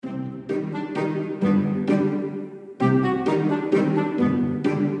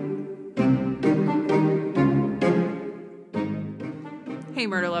Hey,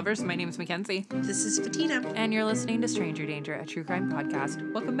 murder lovers. My name is Mackenzie. This is Fatina. And you're listening to Stranger Danger, a true crime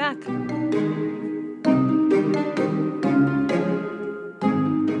podcast. Welcome back.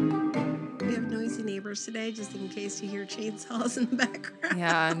 We have noisy neighbors today, just in case you hear chainsaws in the background.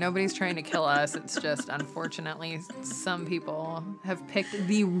 Yeah, nobody's trying to kill us. It's just, unfortunately, some people have picked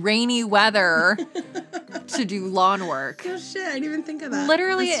the rainy weather to do lawn work. Oh, shit. I didn't even think of that.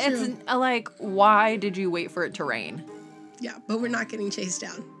 Literally, That's it's true. like, why did you wait for it to rain? Yeah, but we're not getting chased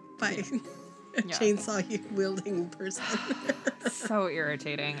down by a chainsaw-wielding person. So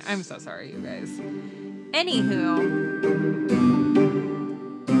irritating. I'm so sorry, you guys. Anywho.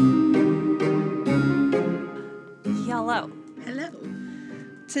 Hello. Hello.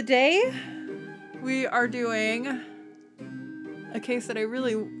 Today, we are doing a case that I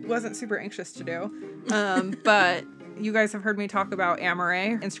really wasn't super anxious to do. But you guys have heard me talk about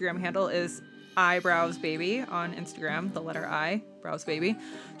Amaray. Instagram handle is Eyebrows Baby on Instagram, the letter I, Brows Baby.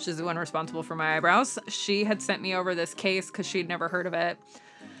 She's the one responsible for my eyebrows. She had sent me over this case because she'd never heard of it.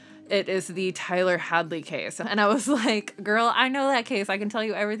 It is the Tyler Hadley case. And I was like, girl, I know that case. I can tell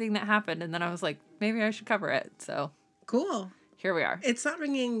you everything that happened. And then I was like, maybe I should cover it. So Cool. here we are. It's not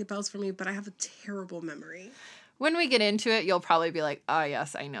ringing bells for me, but I have a terrible memory. When we get into it, you'll probably be like, oh,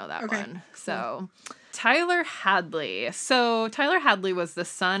 yes, I know that one. Cool. So Tyler Hadley. So Tyler Hadley was the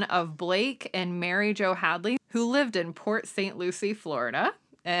son of Blake and Mary Jo Hadley, who lived in Port St. Lucie, Florida.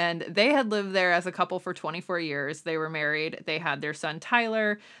 And they had lived there as a couple for 24 years. They were married. They had their son,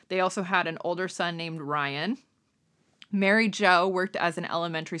 Tyler. They also had an older son named Ryan. Mary Jo worked as an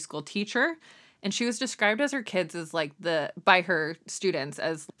elementary school teacher. And she was described as her kids as by her students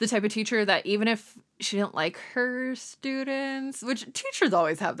as the type of teacher that even if she didn't like her students, which teachers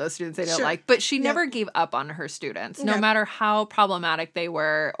always have those students they don't like, but she never gave up on her students, no matter how problematic they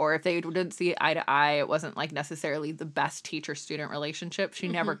were, or if they didn't see eye to eye, it wasn't like necessarily the best teacher-student relationship. She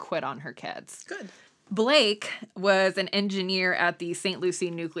never quit on her kids. Good. Blake was an engineer at the St.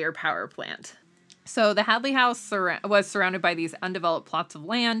 Lucie nuclear power plant. So the Hadley house was surrounded by these undeveloped plots of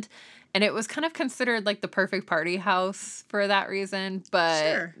land. And it was kind of considered like the perfect party house for that reason.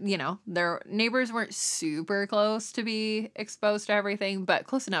 But, you know, their neighbors weren't super close to be exposed to everything, but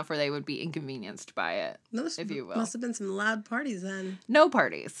close enough where they would be inconvenienced by it, if you will. Must have been some loud parties then. No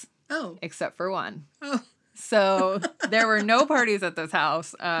parties. Oh. Except for one. Oh. So there were no parties at this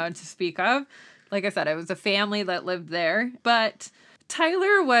house to speak of. Like I said, it was a family that lived there. But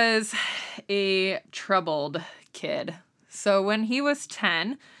Tyler was a troubled kid. So when he was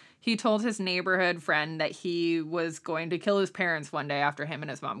 10... he told his neighborhood friend that he was going to kill his parents one day after him and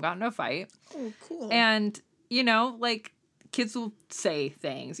his mom got in a fight. Oh, cool. And, you know, like, kids will say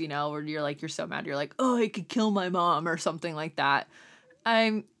things, you know, where you're like, you're so mad. You're like, oh, I could kill my mom or something like that.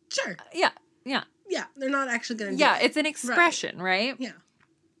 Sure. Yeah. Yeah, they're not actually going to do Yeah, it. it's an expression, right? Yeah.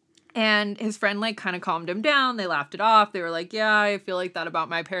 And his friend, like, kind of calmed him down. They laughed it off. They were like, yeah, I feel like that about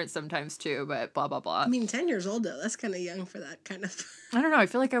my parents sometimes, too, but blah, blah, blah. I mean, 10 years old, though. That's kind of young for that kind of... I don't know. I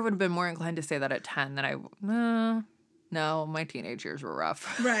feel like I would have been more inclined to say that at 10 than no, my teenage years were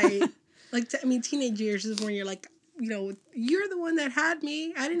rough. Right. Like, teenage years is when you're like, you know, you're the one that had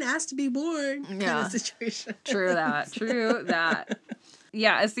me. I didn't ask to be born. Kind of situation. True that.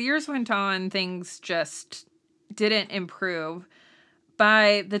 Yeah, as the years went on, things just didn't improve.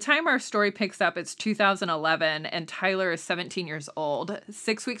 By the time our story picks up, it's 2011, and Tyler is 17 years old.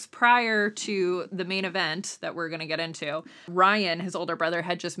 6 weeks prior to the main event that we're going to get into, Ryan, his older brother,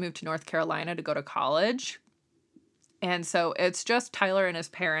 had just moved to North Carolina to go to college. And so it's just Tyler and his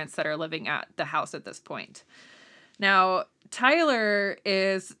parents that are living at the house at this point. Now, Tyler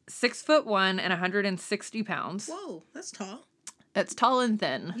is 6'1" and 160 pounds. Whoa, that's tall. It's tall and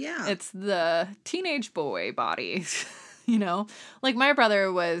thin. Yeah. It's the teenage boy body. You know, like my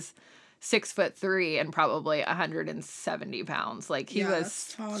brother was 6'3" and probably 170 pounds. Like he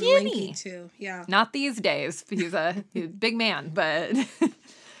was tall skinny. And lanky too. Yeah. Not these days. He's a big man, but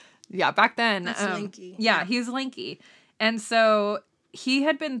yeah, back then. That's lanky. Yeah, he's lanky. And so he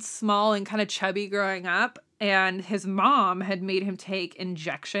had been small and kind of chubby growing up, and his mom had made him take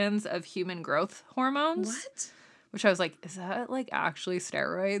injections of human growth hormones. What? Which I was like, is that like actually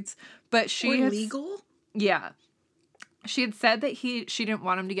steroids? But she Or legal? Yeah. She had said that she didn't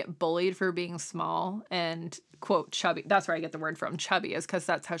want him to get bullied for being small and, quote, chubby. That's where I get the word from. Chubby is because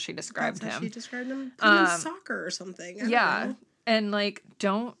that's how she described him. She described him. Put him in soccer or something. I don't know. And, like,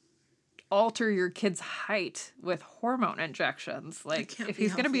 don't alter your kid's height with hormone injections. Like, if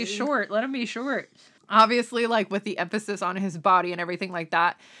he's going to be short, let him be short. Obviously, like with the emphasis on his body and everything like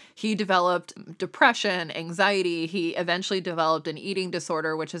that, he developed depression, anxiety. He eventually developed an eating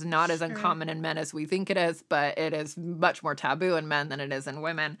disorder, which is not as uncommon in men as we think it is, but it is much more taboo in men than it is in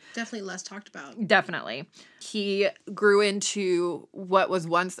women. Definitely less talked about. Definitely. He grew into what was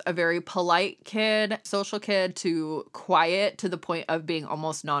once a very polite kid, social kid, to quiet to the point of being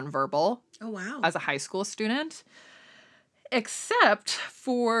almost nonverbal. Oh, wow. As a high school student. Except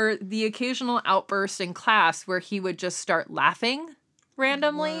for the occasional outburst in class where he would just start laughing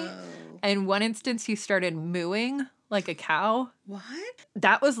randomly. Whoa. And one instance, he started mooing like a cow. What?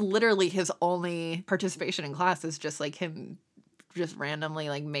 That was literally his only participation in class, is just like him just randomly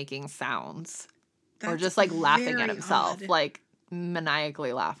like making sounds. Or just like laughing at himself, odd. like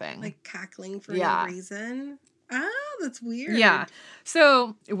maniacally laughing. Like cackling for no reason. Oh, that's weird. Yeah.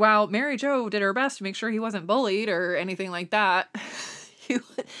 So while Mary Jo did her best to make sure he wasn't bullied or anything like that, he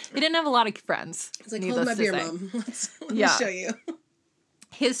didn't have a lot of friends. It's like, hold my beer, Mom. Let me show you.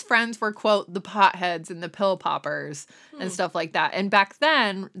 His friends were, quote, the potheads and the pill poppers and stuff like that. And back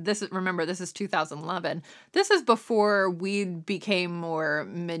then, this is 2011. This is before weed became more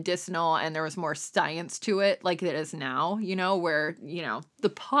medicinal and there was more science to it, like it is now, you know, where, you know, the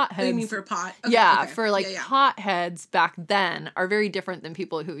potheads. What do you mean for pot? Okay, yeah, okay. for like potheads back then are very different than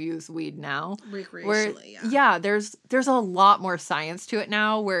people who use weed now. Recreationally, yeah, there's a lot more science to it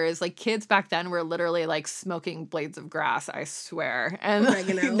now, whereas like kids back then were literally like smoking blades of grass, I swear. And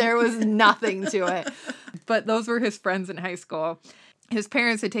there was nothing to it. But those were his friends in high school. His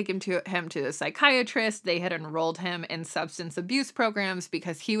parents had taken him to a psychiatrist. They had enrolled him in substance abuse programs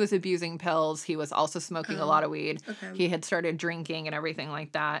because he was abusing pills. He was also smoking a lot of weed. Okay. He had started drinking and everything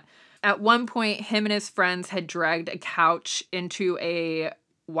like that. At one point, him and his friends had dragged a couch into a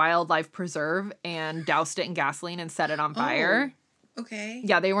wildlife preserve and doused it in gasoline and set it on fire. Okay.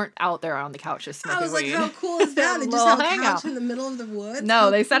 Yeah, they weren't out there on the couch just smoking weed. I was like, how cool is that? They just have a couch in the middle of the woods?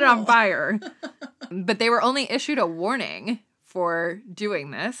 No, they set it on fire. But they were only issued a warning for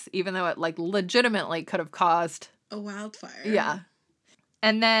doing this, even though it like legitimately could have caused a wildfire. Yeah.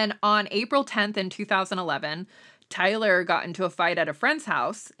 And then on April 10th in 2011, Tyler got into a fight at a friend's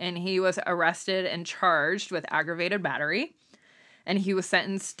house and he was arrested and charged with aggravated battery. And he was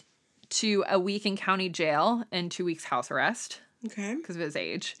sentenced to a week in county jail and 2 weeks house arrest. Okay. Because of his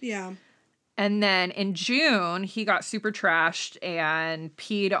age. Yeah. And then in June, he got super trashed and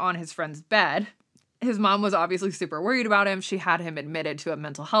peed on his friend's bed. His mom was obviously super worried about him. She had him admitted to a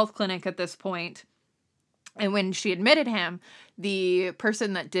mental health clinic at this point. And when she admitted him, the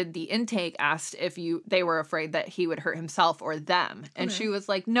person that did the intake asked if they were afraid that he would hurt himself or them. And she was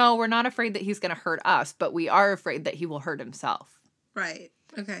like, no, we're not afraid that he's going to hurt us, but we are afraid that he will hurt himself. Right.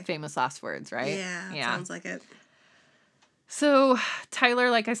 Okay. Famous last words, right? Yeah. Sounds like it. So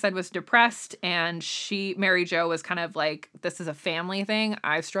Tyler, like I said, was depressed, and Mary Jo was kind of like, this is a family thing.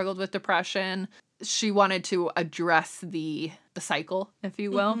 I've struggled with depression. She wanted to address the cycle, if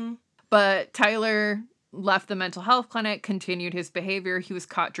you will. Mm-hmm. But Tyler left the mental health clinic, continued his behavior. He was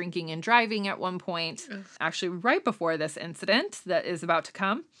caught drinking and driving at one point, actually right before this incident that is about to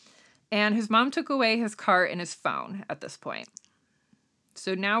come. And his mom took away his car and his phone at this point.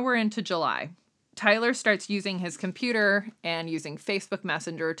 So now we're into July. Tyler starts using his computer and using Facebook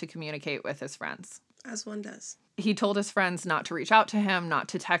Messenger to communicate with his friends. As one does. He told his friends not to reach out to him, not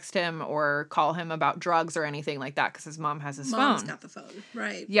to text him or call him about drugs or anything like that because his mom has his phone. Mom's got the phone,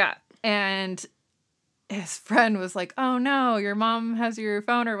 right. Yeah. And his friend was like, oh no, your mom has your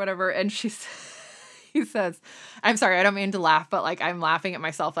phone or whatever. And he says, I'm sorry, I don't mean to laugh, but like I'm laughing at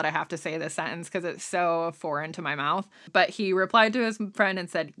myself that I have to say this sentence because it's so foreign to my mouth. But he replied to his friend and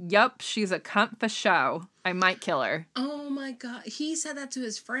said, yup, she's a cunt for show. I might kill her. Oh my God. He said that to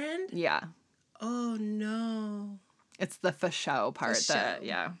his friend? Yeah. Oh no. It's the for show part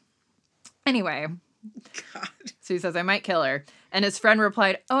yeah. Anyway. God. So he says, I might kill her. And his friend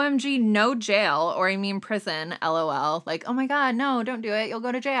replied, OMG, no jail, or I mean prison, LOL. Like, oh my God, no, don't do it. You'll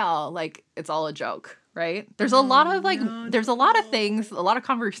go to jail. Like, it's all a joke, right? There's a lot of there's a lot of things, a lot of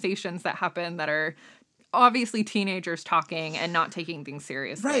conversations that happen that are obviously teenagers talking and not taking things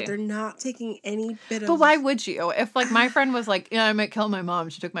seriously. Right, they're not taking any bit of... But why would you? If, like, my friend was like, yeah, I might kill my mom,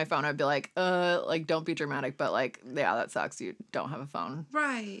 she took my phone, I'd be like, don't be dramatic, but, like, yeah, that sucks. You don't have a phone.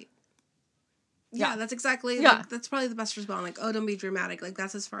 Right. Yeah, that's exactly... Yeah. Like, that's probably the best response. Like, oh, don't be dramatic. Like,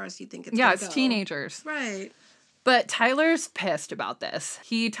 that's as far as you think it's Yeah, it's teenagers. Right. But Tyler's pissed about this.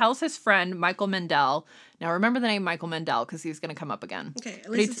 He tells his friend, Michael Mendel... Now, remember the name Michael Mendel, because he's going to come up again. Okay,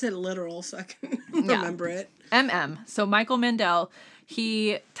 at least it's literal, so I can remember it. MM. So Michael Mendel,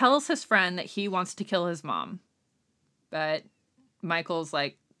 he tells his friend that he wants to kill his mom. But Michael's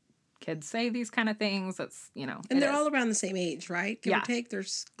like, kids say these kind of things. That's, And they're all around the same age, right? Give or take,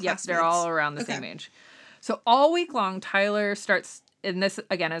 there's classmates. Yep, they're all around the same age. So all week long, Tyler starts, and this,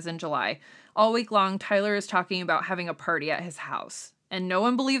 again, is in July. All week long, Tyler is talking about having a party at his house. And no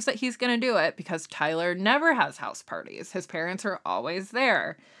one believes that he's going to do it because Tyler never has house parties. His parents are always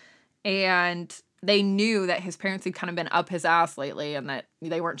there. And they knew that his parents had kind of been up his ass lately and that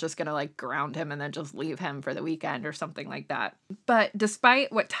they weren't just going to like ground him and then just leave him for the weekend or something like that. But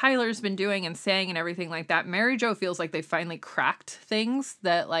despite what Tyler's been doing and saying and everything like that, Mary Jo feels like they finally cracked things,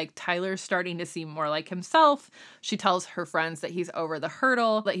 that like Tyler's starting to seem more like himself. She tells her friends that he's over the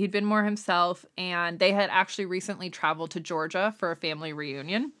hurdle, that he'd been more himself. And they had actually recently traveled to Georgia for a family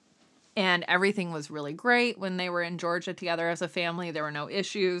reunion. And everything was really great when they were in Georgia together as a family. There were no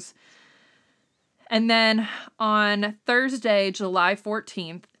issues. And then on Thursday, July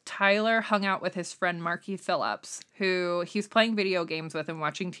 14th, Tyler hung out with his friend Marky Phillips, who he's playing video games with and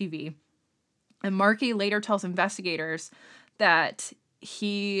watching TV. And Marky later tells investigators that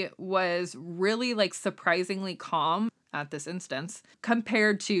he was really like surprisingly calm at this instance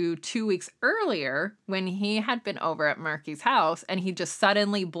compared to 2 weeks earlier when he had been over at Marky's house and he just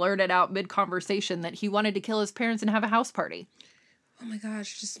suddenly blurted out mid-conversation that he wanted to kill his parents and have a house party. Oh my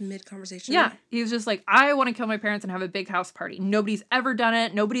gosh, just mid-conversation? Yeah, he was just like, I want to kill my parents and have a big house party. Nobody's ever done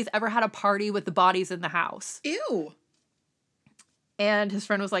it. Nobody's ever had a party with the bodies in the house. Ew. And his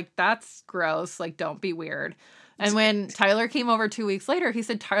friend was like, that's gross. Like, don't be weird. And when Tyler came over 2 weeks later, he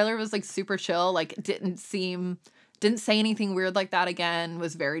said Tyler was like super chill, like didn't say anything weird like that again,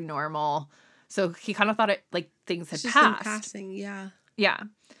 was very normal. So he kind of thought it like things had passed. In passing, yeah. Yeah.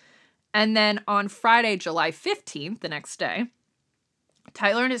 And then on Friday, July 15th, the next day,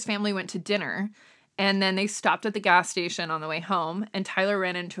 Tyler and his family went to dinner, and then they stopped at the gas station on the way home, and Tyler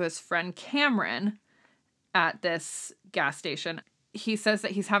ran into his friend Cameron at this gas station. He says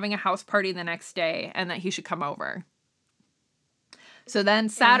that he's having a house party the next day and that he should come over. So then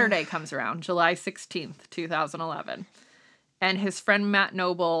Saturday comes around, July 16th, 2011. And his friend Matt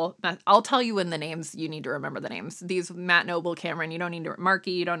Noble, I'll tell you when the names, you need to remember the names. These Matt Noble, Cameron, you don't need to,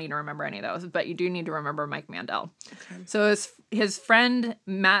 Marky, you don't need to remember any of those, but you do need to remember Mike Mandel. Okay. So his friend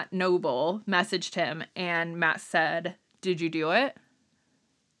Matt Noble messaged him and Matt said, did you do it?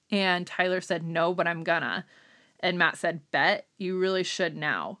 And Tyler said, no, but I'm gonna. And Matt said, bet, you really should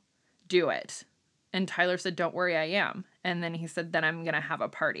now. Do it. And Tyler said, don't worry, I am. And then he said, then I'm gonna have a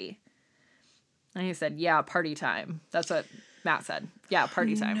party. And he said, yeah, party time. That's what Matt said. Yeah,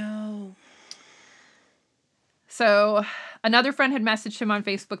 party time. No. So another friend had messaged him on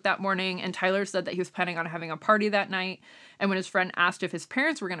Facebook that morning, and Tyler said that he was planning on having a party that night. And when his friend asked if his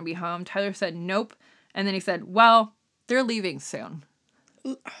parents were going to be home, Tyler said, nope. And then he said, well, they're leaving soon.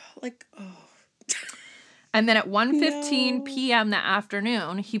 Like, oh. And then at 1:15 p.m. that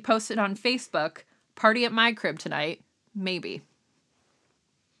afternoon, he posted on Facebook, party at my crib tonight, maybe.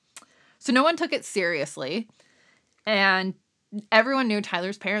 So no one took it seriously, and everyone knew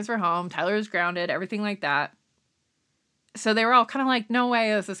Tyler's parents were home, Tyler was grounded, everything like that. So they were all kind of like, no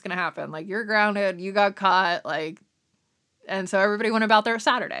way is this going to happen. Like, you're grounded, you got caught, like, and so everybody went about their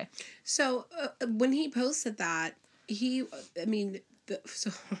Saturday. So when he posted that,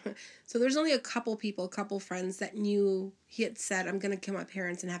 so there's only a couple friends that knew he had said, I'm going to kill my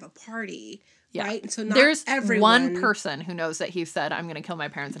parents and have a party. Yeah. Right? And so not there's everyone... one person who knows that he said, I'm going to kill my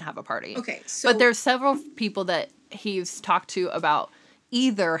parents and have a party. Okay. So... But there's several people that he's talked to about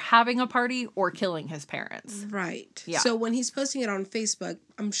either having a party or killing his parents. Right. Yeah. So when he's posting it on Facebook,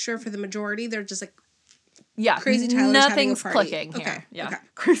 I'm sure for the majority, they're just like, yeah, crazy Tyler's nothing's having a party. Clicking here. Okay. Yeah. Okay.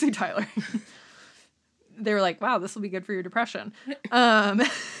 Crazy Tyler. They were like, wow, this will be good for your depression.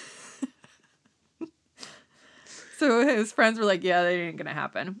 So his friends were like, yeah, that ain't going to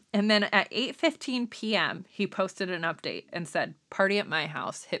happen. And then at 8:15 p.m., he posted an update and said, party at my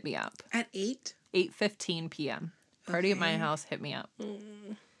house, hit me up. At 8? 8:15 p.m. Party at my house, hit me up.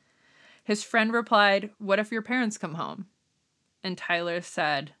 His friend replied, what if your parents come home? And Tyler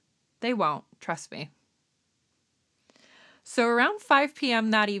said, they won't, trust me. So around 5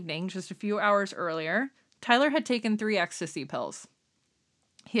 p.m. that evening, just a few hours earlier, Tyler had taken 3 ecstasy pills.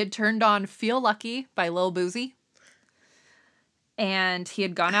 He had turned on Feel Lucky by Lil Boozy. And he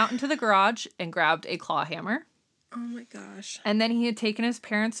had gone out into the garage and grabbed a claw hammer. Oh my gosh. And then he had taken his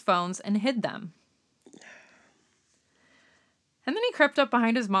parents' phones and hid them. And then he crept up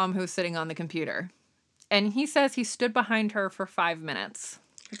behind his mom, who was sitting on the computer. And he says he stood behind her for 5 minutes.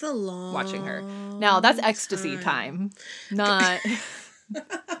 That's a long watching her. Now, that's ecstasy time. Not...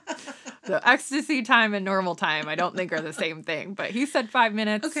 So ecstasy time and normal time, I don't think are the same thing. But he said 5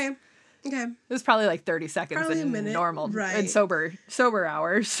 minutes. Okay. It was probably like 30 seconds probably in normal right. and sober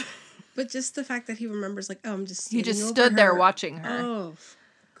hours. But just the fact that he remembers, like, oh, I'm just He just over stood there her. watching her. Oh,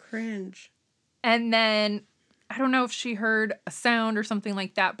 cringe. And then, I don't know if she heard a sound or something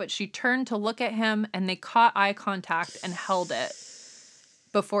like that, but she turned to look at him and they caught eye contact and held it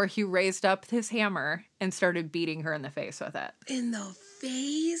before he raised up his hammer and started beating her in the face with it. In the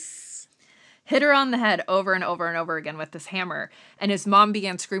face? Hit her on the head over and over and over again with this hammer. And his mom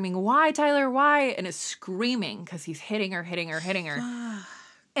began screaming, "Why, Tyler, why?" And is screaming because he's hitting her.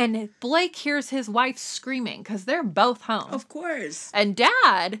 And Blake hears his wife screaming because they're both home. Of course. And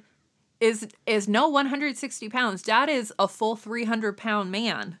Dad is no 160 pounds. Dad is a full 300-pound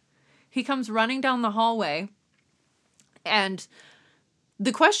man. He comes running down the hallway. And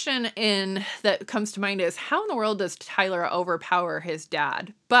the question that comes to mind is, how in the world does Tyler overpower his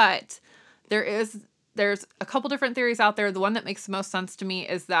dad? But there's a couple different theories out there. The one that makes the most sense to me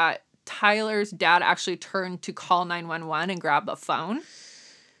is that Tyler's dad actually turned to call 911 and grab the phone.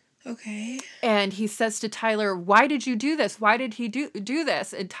 Okay. And he says to Tyler, "Why did you do this? Why did he do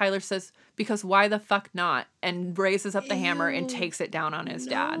this?" And Tyler says, "Because why the fuck not?" And raises up the hammer and takes it down on his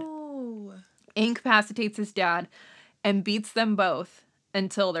dad. Incapacitates his dad and beats them both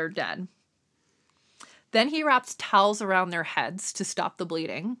until they're dead. Then he wraps towels around their heads to stop the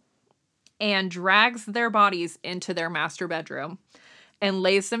bleeding and drags their bodies into their master bedroom and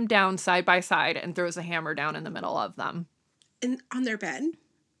lays them down side by side and throws a hammer down in the middle of them. On their bed?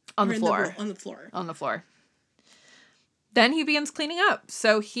 On the floor. On the floor. Then he begins cleaning up.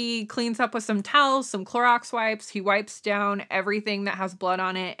 So he cleans up with some towels, some Clorox wipes. He wipes down everything that has blood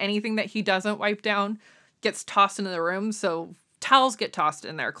on it. Anything that he doesn't wipe down gets tossed into the room. So towels get tossed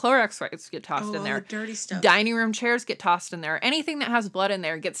in there. Clorox wipes get tossed in there. All the dirty stuff. Dining room chairs get tossed in there. Anything that has blood in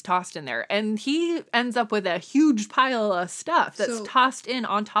there gets tossed in there. And he ends up with a huge pile of stuff that's tossed in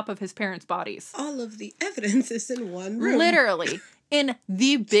on top of his parents' bodies. All of the evidence is in one room. Literally. In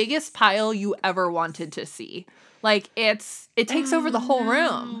the biggest pile you ever wanted to see. Like, it takes over the whole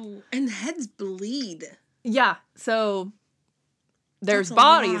room. And heads bleed. Yeah. So there's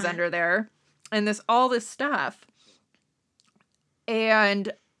bodies under there and all this stuff.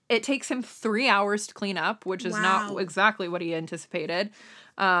 And it takes him 3 hours to clean up, which is not exactly what he anticipated.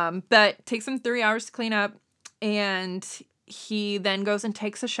 But takes him 3 hours to clean up. And he then goes and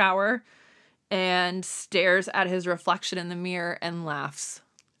takes a shower and stares at his reflection in the mirror and laughs.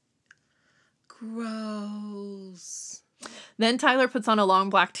 Gross. Then Tyler puts on a long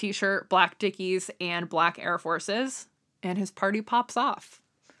black t-shirt, black Dickies, and black Air Forces, and his party pops off.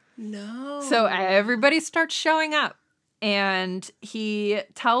 No. So everybody starts showing up, and he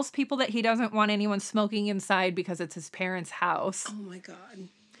tells people that he doesn't want anyone smoking inside because it's his parents' house. Oh my God.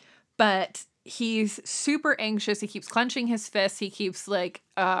 But he's super anxious. He keeps clenching his fists. He keeps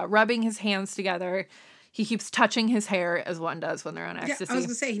rubbing his hands together. He keeps touching his hair as one does when they're on ecstasy. Yeah, I was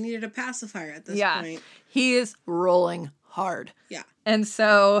going to say, he needed a pacifier at this point. He is rolling hard. Yeah. And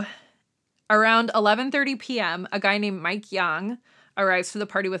so around 11:30 p.m., a guy named Mike Young arrives to the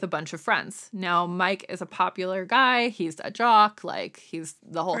party with a bunch of friends. Now, Mike is a popular guy. He's a jock. He's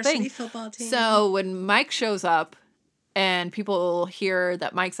the whole Varsity thing. Football team. So when Mike shows up, and people hear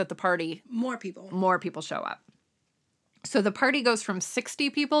that Mike's at the party, more people show up. So the party goes from 60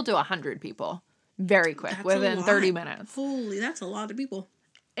 people to 100 people very quick, within 30 minutes. Holy, that's a lot of people.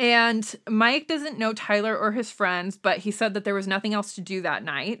 And Mike doesn't know Tyler or his friends, but he said that there was nothing else to do that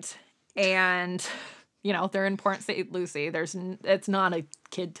night. And, they're in Port St. Lucie. It's not a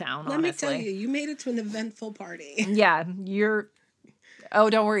kid town, honestly. Let me tell you made it to an eventful party. Yeah, oh,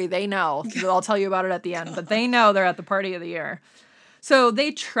 don't worry. They know. I'll tell you about it at the end. But they know they're at the party of the year. So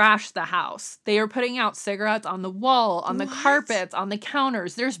they trash the house. They are putting out cigarettes on the wall, on the carpets, on the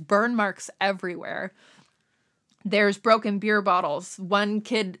counters. There's burn marks everywhere. There's broken beer bottles. One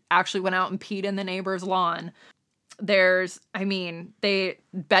kid actually went out and peed in the neighbor's lawn. Bed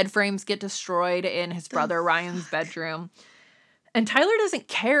frames get destroyed in his brother Ryan's bedroom. And Tyler doesn't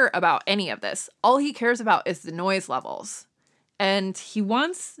care about any of this. All he cares about is the noise levels. And he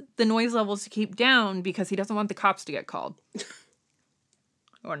wants the noise levels to keep down because he doesn't want the cops to get called.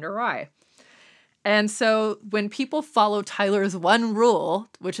 I wonder why. And so when people follow Tyler's one rule,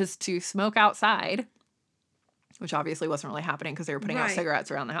 which is to smoke outside, which obviously wasn't really happening because they were putting out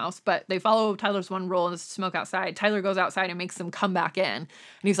cigarettes around the house, but they follow Tyler's one rule and is to smoke outside. Tyler goes outside and makes them come back in. And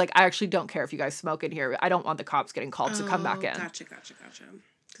he's like, "I actually don't care if you guys smoke in here. I don't want the cops getting called, so come back in." Gotcha.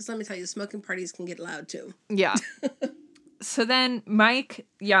 Because let me tell you, smoking parties can get loud too. Yeah. So then Mike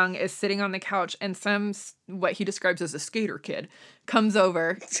Young is sitting on the couch and what he describes as a skater kid comes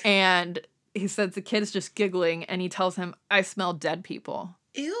over and he says the kid's just giggling and he tells him, "I smell dead people."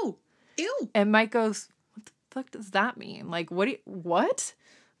 Ew. And Mike goes, "What the fuck does that mean? What?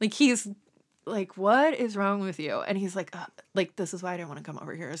 Like he's like, what is wrong with you? And he's like, this is why I didn't want to come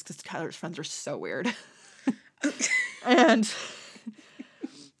over here, is because Tyler's friends are so weird. and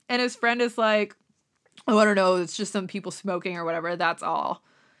his friend is like, oh, I don't know, it's just some people smoking or whatever, that's all.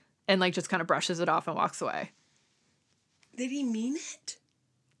 And like just kind of brushes it off and walks away. Did he mean it?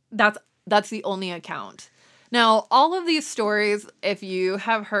 That's the only account. Now, all of these stories, if you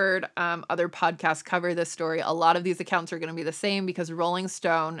have heard other podcasts cover this story, a lot of these accounts are going to be the same because Rolling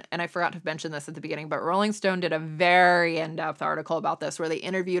Stone, and I forgot to mention this at the beginning, but Rolling Stone did a very in-depth article about this where they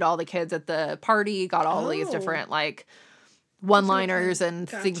interviewed all the kids at the party, got all these different like one-liners and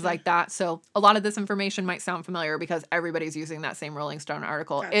things like that. So a lot of this information might sound familiar because everybody's using that same Rolling Stone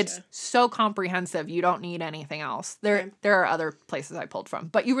article. It's so comprehensive, you don't need anything else. There are other places I pulled from,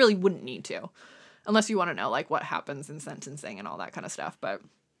 but you really wouldn't need to. Unless you want to know, like, what happens in sentencing and all that kind of stuff. But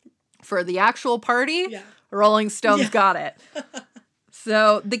for the actual party, Rolling Stone's got it.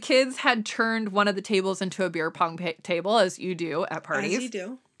 So the kids had turned one of the tables into a beer pong table, as you do at parties. As you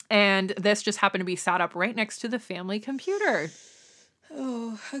do. And this just happened to be sat up right next to the family computer.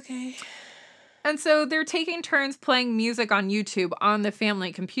 Oh, okay. And so they're taking turns playing music on YouTube on the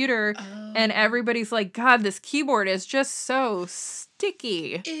family computer. Oh. And everybody's like, God, this keyboard is just so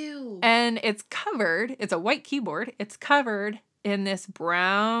sticky. Ew. And it's a white keyboard. It's covered in this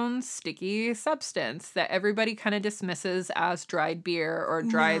brown sticky substance that everybody kind of dismisses as dried beer or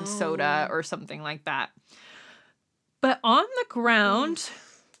dried soda or something like that. But on the ground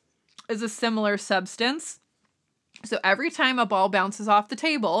is a similar substance. So every time a ball bounces off the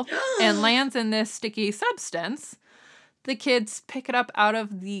table and lands in this sticky substance, the kids pick it up out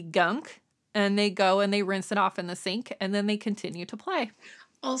of the gunk and they go and they rinse it off in the sink and then they continue to play.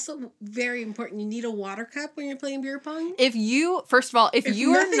 Also, very important, you need a water cup when you're playing beer pong. If you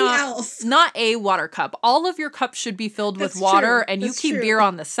are not a water cup, all of your cups should be filled with water and you keep beer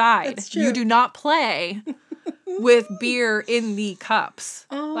on the side. You do not play with beer in the cups.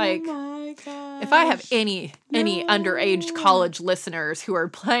 Oh my gosh. If I have any underage college listeners who are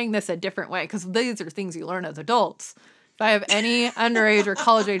playing this a different way, because these are things you learn as adults. If I have any underage or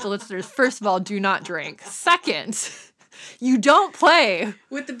college age listeners, first of all, do not drink. Second, you don't play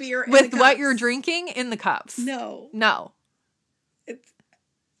with the beer with what you're drinking in the cups. No. It's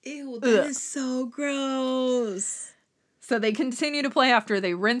ew, that is so gross. So they continue to play after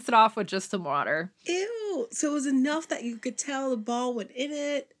they rinse it off with just some water. Ew. So it was enough that you could tell the ball went in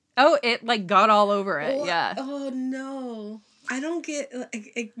it. Oh, it like got all over it. Yeah. Oh no. I don't get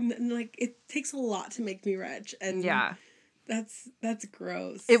like it takes a lot to make me retch, and that's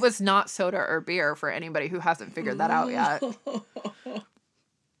gross. It was not soda or beer for anybody who hasn't figured that out yet.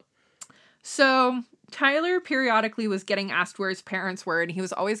 So Tyler periodically was getting asked where his parents were, and he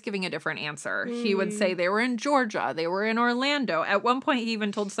was always giving a different answer. He would say they were in Georgia, they were in Orlando. At one point, he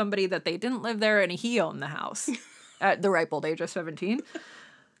even told somebody that they didn't live there and he owned the house at the ripe old age of 17.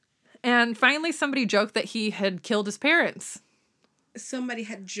 And finally, somebody joked that he had killed his parents. Somebody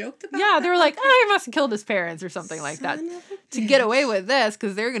had joked about they were like, oh, he must have killed his parents or something like that. To get away with this,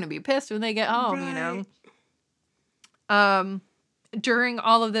 because they're going to be pissed when they get home, you know. During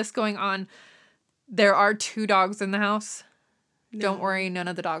all of this going on, there are 2 dogs in the house. No. Don't worry, none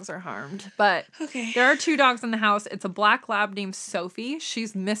of the dogs are harmed. But there are 2 dogs in the house. It's a black lab named Sophie.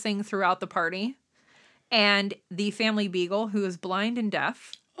 She's missing throughout the party. And the family beagle, who is blind and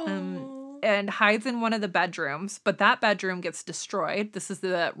deaf. And hides in one of the bedrooms, but that bedroom gets destroyed. This is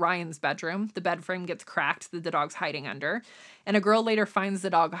Ryan's bedroom. The bed frame gets cracked that the dog's hiding under. And a girl later finds the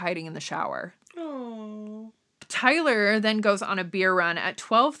dog hiding in the shower. Oh. Tyler then goes on a beer run at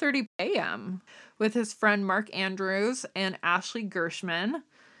 12:30 a.m. with his friend Mark Andrews and Ashley Gershman.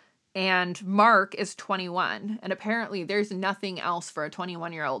 And Mark is 21. And apparently there's nothing else for a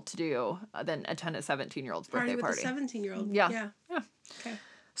 21-year-old to do than attend a 17-year-old's birthday party. With a 17-year-old. Yeah. Okay.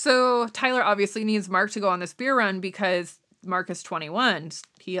 So Tyler obviously needs Mark to go on this beer run because Mark is 21.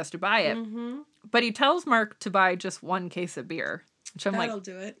 He has to buy it. Mm-hmm. But he tells Mark to buy just 1 case of beer. Which I'm That'll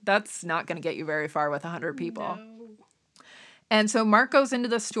do it. That's not going to get you very far with 100 people. No. And so Mark goes into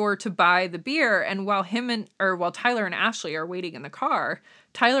the store to buy the beer. And while Tyler and Ashley are waiting in the car,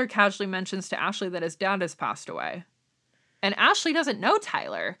 Tyler casually mentions to Ashley that his dad has passed away. And Ashley doesn't know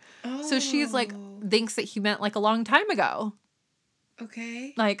Tyler. Oh. So she's like, thinks that he meant like a long time ago.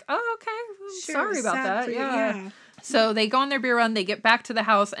 Okay. Like, oh, okay. Sorry about that. Yeah. So they go on their beer run. They get back to the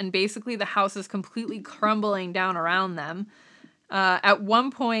house, and basically the house is completely crumbling down around them. At one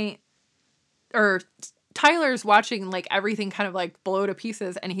point, Tyler's watching like everything kind of like blow to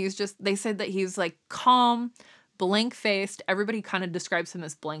pieces, and they said that he's like calm, blank-faced. Everybody kind of describes him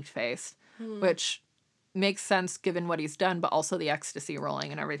as blank-faced, which makes sense given what he's done, but also the ecstasy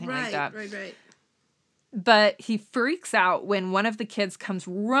rolling and everything like that. Right. But he freaks out when one of the kids comes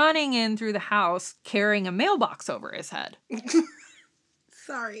running in through the house carrying a mailbox over his head.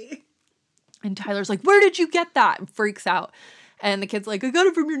 Sorry. And Tyler's like, where did you get that? And freaks out. And the kid's like, I got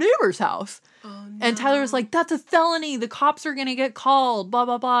it from your neighbor's house. Oh, no. And Tyler's like, that's a felony. The cops are going to get called, blah,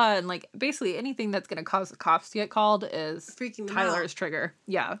 blah, blah. And like, basically anything that's going to cause the cops to get called is freaking Tyler's trigger.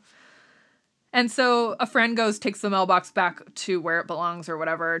 Yeah. And so a friend goes, takes the mailbox back to where it belongs or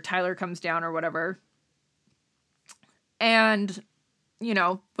whatever. Tyler comes down or whatever. And, you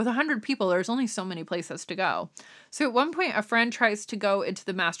know, with 100 people, there's only so many places to go. So at one point, a friend tries to go into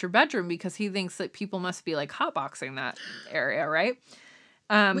the master bedroom because he thinks that people must be, like, hotboxing that area, right?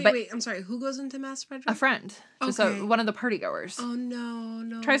 Wait, I'm sorry. Who goes into master bedroom? A friend. Just one of the partygoers. Oh,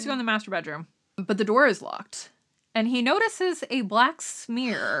 no. Tries to go in the master bedroom. But the door is locked. And he notices a black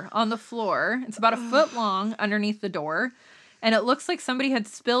smear on the floor. It's about a foot long underneath the door. And it looks like somebody had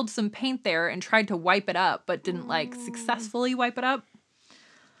spilled some paint there and tried to wipe it up, but didn't, like, successfully wipe it up.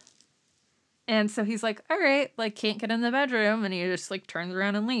 And so he's like, all right, like, can't get in the bedroom. And he just, like, turns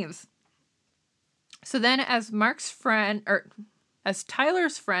around and leaves. So then as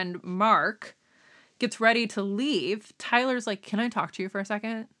Tyler's friend, Mark, gets ready to leave, Tyler's like, can I talk to you for a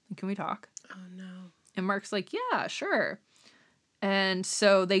second? Can we talk? Oh, no. And Mark's like, yeah, sure. And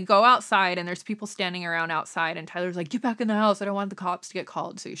so they go outside, and there's people standing around outside, and Tyler's like, get back in the house. I don't want the cops to get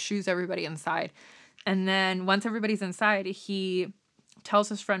called. So he shoos everybody inside. And then once everybody's inside, he tells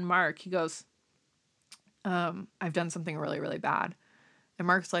his friend Mark, he goes, I've done something really, really bad. And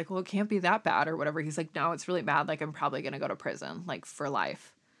Mark's like, well, it can't be that bad or whatever. He's like, no, it's really bad. Like, I'm probably going to go to prison, like, for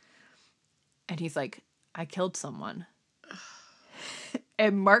life. And he's like, I killed someone.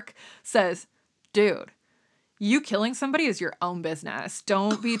 And Mark says, dude, you killing somebody is your own business.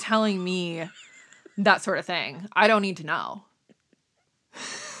 Don't be telling me that sort of thing. I don't need to know.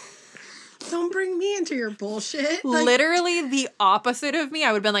 Don't bring me into your bullshit. Like, literally the opposite of me.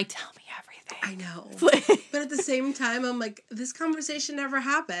 I would have been like, tell me everything. I know. But at the same time, I'm like, this conversation never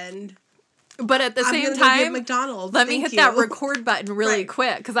happened. But at the same time, McDonald's. Let me hit that record button really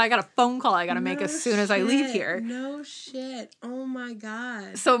quick because I got a phone call I got to make as soon as I leave here. No shit. Oh my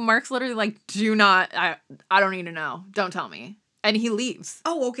God. So Mark's literally like, I don't need to know. Don't tell me. And he leaves.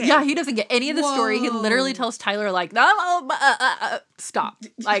 Oh, okay. Yeah, he doesn't get any of the story. He literally tells Tyler like, stop.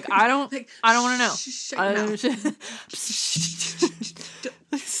 Like, I don't want to know.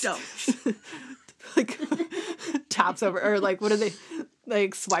 Stop. Like, taps over, or like, what do they,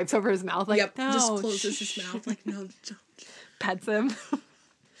 like, swipes over his mouth, like, yep, no, just closes his mouth, like, no, don't. Pets him.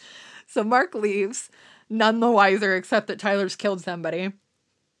 So Mark leaves, none the wiser, except that Tyler's killed somebody.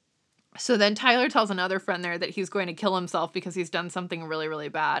 So then Tyler tells another friend there that he's going to kill himself because he's done something really, really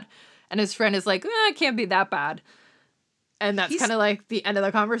bad. And his friend is like, it can't be that bad. And that's kind of like the end of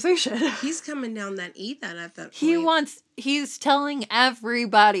the conversation. He's coming down that Ethan at that point. He's telling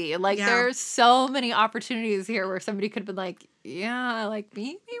everybody. Like, there's so many opportunities here where somebody could have been like, yeah, like,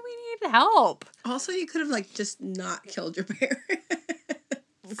 maybe we need help. Also, you could have, like, just not killed your parents.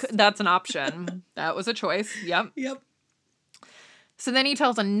 That's an option. That was a choice. Yep. Yep. So then he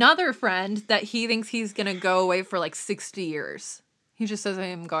tells another friend that he thinks he's going to go away for, like, 60 years. He just says,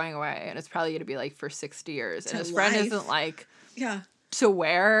 I'm going away, and it's probably going to be, like, for 60 years. And his friend isn't like, to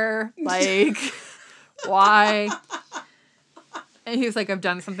where? Like, why? And he's like, I've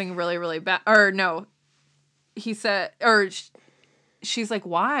done something really, really bad. Or, no. He said, or she's like,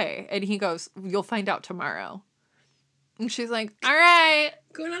 why? And he goes, you'll find out tomorrow. And she's like, all right.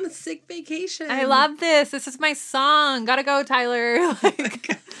 Going on a sick vacation. I love this. This is my song. Gotta go, Tyler.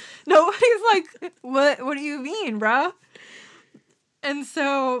 Like, nobody's like, what do you mean, bro? And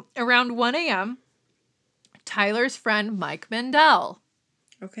so around 1 a.m., Tyler's friend Mike Mandel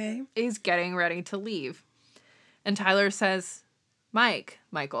is getting ready to leave. And Tyler says,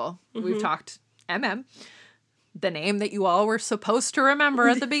 Michael, we've talked the name that you all were supposed to remember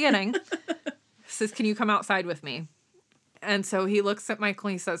at the beginning, says, can you come outside with me? And so he looks at Michael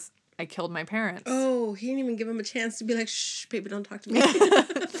and he says, I killed my parents. Oh, he didn't even give him a chance to be like, shh, baby, don't talk to me.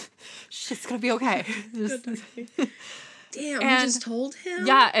 Shh, it's going to be okay. Damn, and, he just told him?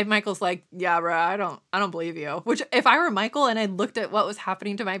 Yeah, and Michael's like, yeah, bro, I don't believe you. Which, if I were Michael and I looked at what was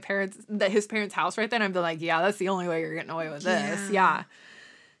happening to my parents, his parents' house right then, I'd be like, yeah, that's the only way you're getting away with this. Yeah.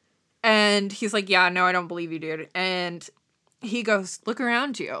 And he's like, yeah, no, I don't believe you, dude. And he goes, look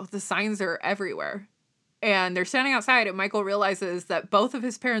around you. The signs are everywhere. And they're standing outside, and Michael realizes that both of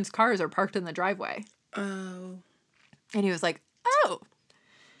his parents' cars are parked in the driveway. Oh. And he was like, oh.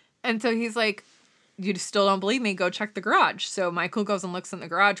 And so he's like, you still don't believe me? Go check the garage. So Michael goes and looks in the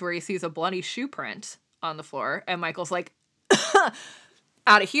garage where he sees a bloody shoe print on the floor, and Michael's like,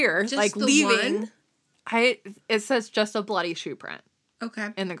 out of here, Just like the leaving. one? It says just a bloody shoe print Okay.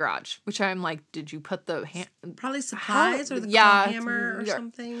 in the garage, which I'm like, did you put the Probably supplies or the yeah, claw hammer or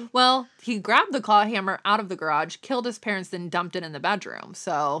something. Well, he grabbed the claw hammer out of the garage, killed his parents, then dumped it in the bedroom.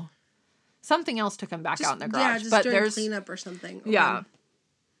 So something else took him back out in the garage. Yeah, just but during there's cleanup or something. Okay. yeah.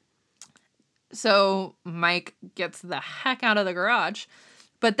 So Mike gets the heck out of the garage,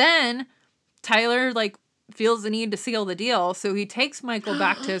 but then Tyler like feels the need to seal the deal, so he takes Michael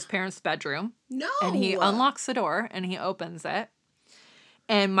back to his parents' bedroom. No. And he unlocks the door and he opens it.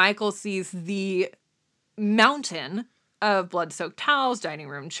 And Michael sees the mountain of blood-soaked towels, dining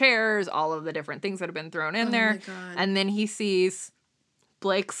room chairs, all of the different things that have been thrown in there. My God. And then he sees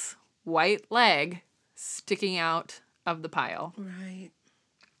Blake's white leg sticking out of the pile. Right.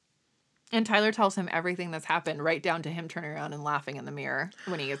 And Tyler tells him everything that's happened, right down to him turning around and laughing in the mirror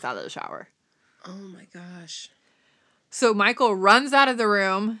when he gets out of the shower. Oh my gosh. So Michael runs out of the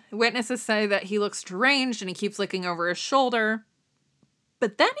room. Witnesses say that he looks deranged and he keeps looking over his shoulder.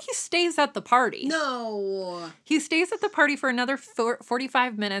 But then he stays at the party. No. He stays at the party for another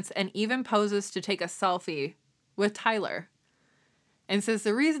 45 minutes and even poses to take a selfie with Tyler. And says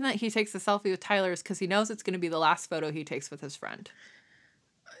the reason that he takes a selfie with Tyler is because he knows it's going to be the last photo he takes with his friend.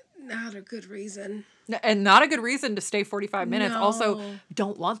 Not a good reason. And not a good reason to stay 45 minutes. No. Also,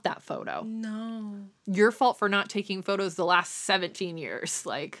 don't want that photo. No. Your fault for not taking photos the last 17 years.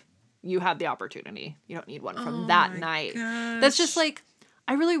 Like, you had the opportunity. You don't need one from that night. That's just like,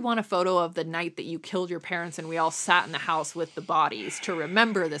 I really want a photo of the night that you killed your parents and we all sat in the house with the bodies to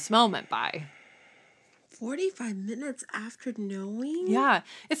remember this moment by. 45 minutes after knowing? Yeah.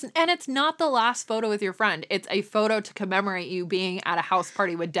 It's not the last photo with your friend. It's a photo to commemorate you being at a house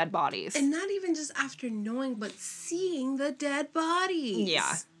party with dead bodies. And not even just after knowing, but seeing the dead bodies.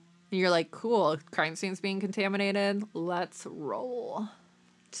 Yeah. And you're like, cool, crime scene's being contaminated. Let's roll.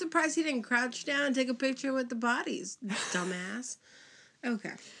 Surprised he didn't crouch down and take a picture with the bodies, dumbass.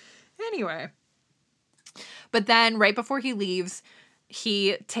 Okay. Anyway. But then right before he leaves,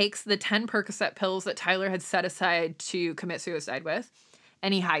 he takes the 10 Percocet pills that Tyler had set aside to commit suicide with,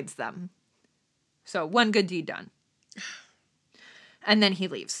 and he hides them. So one good deed done. And then he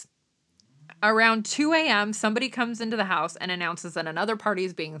leaves. Around 2 a.m., somebody comes into the house and announces that another party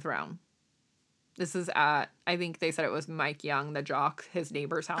is being thrown. This is at, I think they said it was Mike Young, the jock, his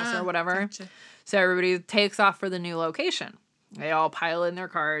neighbor's house or whatever. Gotcha. So everybody takes off for the new location. They all pile in their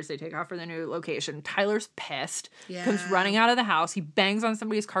cars. They take off for the new location. Tyler's pissed. Yeah. Comes running out of the house. He bangs on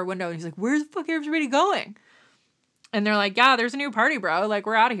somebody's car window and he's like, where's the fuck everybody going? And they're like, yeah, there's a new party, bro. Like,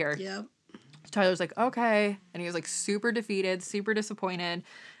 we're out of here. Yep. Tyler's like, okay. And he was like super defeated, super disappointed.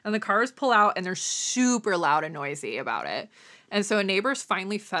 And the cars pull out and they're super loud and noisy about it. And so a neighbor's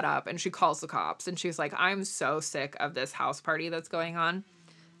finally fed up and she calls the cops. And she's like, I'm so sick of this house party that's going on.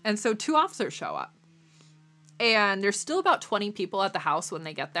 And so 2 officers show up. And there's still about 20 people at the house when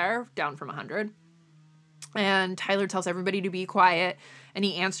they get there, down from 100. And Tyler tells everybody to be quiet. And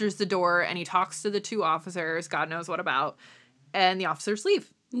he answers the door and he talks to the 2 officers, God knows what about. And the officers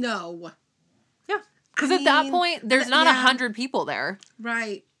leave. No. Yeah. Because at that point, there's not 100 people there.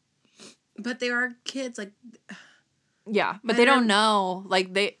 Right. But they are kids, like... Yeah, but they don't know.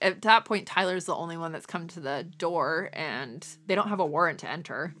 Like, at that point, Tyler's the only one that's come to the door. And they don't have a warrant to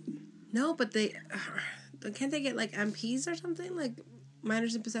enter. No, but they... Can't they get, like, MPs or something? Like,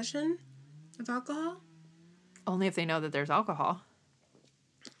 minors in possession of alcohol? Only if they know that there's alcohol.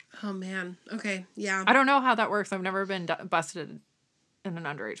 Oh, man. Okay, yeah. I don't know how that works. I've never been busted in an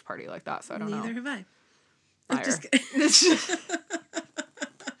underage party like that, so I don't know. Neither have I. Liar. I'm just kidding.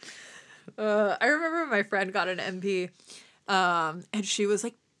 I remember my friend got an MP, and she was,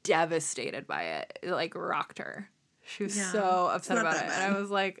 like, devastated by it. It, like, rocked her. She was so upset about it. And I was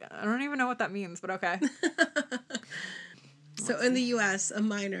like, I don't even know what that means, but okay. So in the U.S., a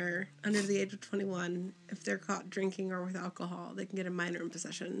minor under the age of 21, if they're caught drinking or with alcohol, they can get a minor in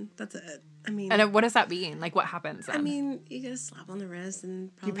possession. That's it. I mean... And what does that mean? Like, what happens then? I mean, you get a slap on the wrist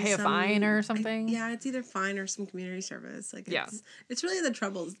and probably you pay a fine or something? It's either fine or some community service. Like, Yeah. It's really the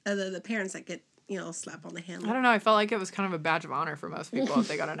troubles, the parents that get, slap on the hand. I don't know. I felt like it was kind of a badge of honor for most people if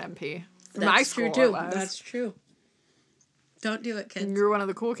they got an MP. That's true, too. That's true. Don't do it, kids. You're one of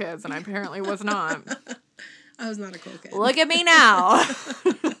the cool kids, and I apparently was not. I was not a cool kid. Look at me now.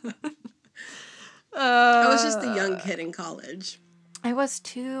 I was just a young kid in college. I was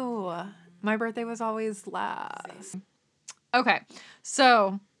too. My birthday was always last. Okay,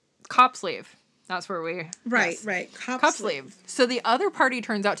 so cops leave. That's where we... Right, yes. right. Cops leave. So the other party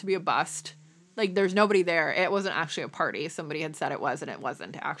turns out to be a bust. Like, there's nobody there. It wasn't actually a party. Somebody had said it was, and it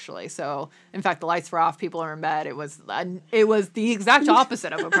wasn't actually. So, in fact, the lights were off. People are in bed. It was the exact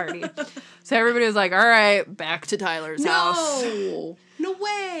opposite of a party. So everybody was like, all right, back to Tyler's house. No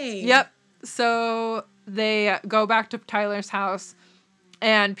way. Yep. So they go back to Tyler's house,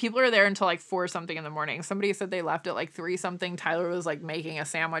 and people are there until like 4 something in the morning. Somebody said they left at like 3 something. Tyler was like making a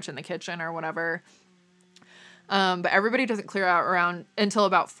sandwich in the kitchen or whatever. But everybody doesn't clear out around until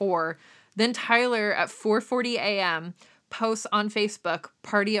about 4. Then Tyler at 4:40 a.m. posts on Facebook,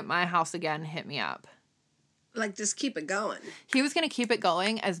 "Party at my house again, hit me up." Like, just keep it going. He was going to keep it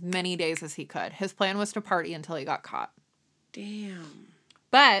going as many days as he could. His plan was to party until he got caught. Damn.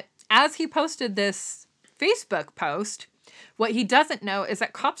 But as he posted this Facebook post, what he doesn't know is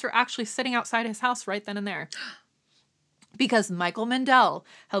that cops were actually sitting outside his house right then and there. Because Michael Mandel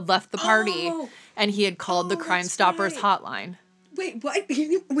had left the party and he had called the Crime Stoppers hotline. Wait, what?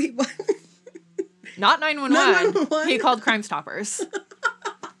 Wait, what? Not 911. He called Crime Stoppers.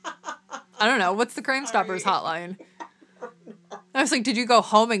 I don't know. What's the Crime Stoppers hotline? I was like, did you go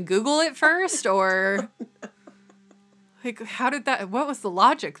home and Google it first? Or, like, how did that, what was the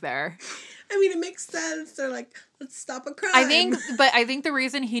logic there? I mean, it makes sense. They're like, let's stop a crime. I think the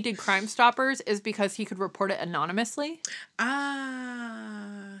reason he did Crime Stoppers is because he could report it anonymously.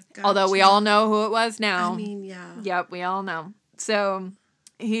 Gotcha. Although we all know who it was now. I mean, yeah. Yep, we all know. So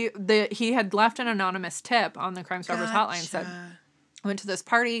he had left an anonymous tip on the Crime Stoppers hotline. Said, I went to this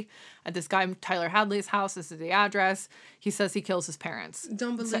party at this guy Tyler Hadley's house. This is the address. He says he kills his parents.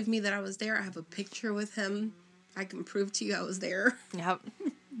 Don't believe me that I was there. I have a picture with him. I can prove to you I was there. Yep.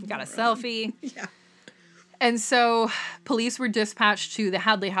 Got a selfie. Yeah. And so police were dispatched to the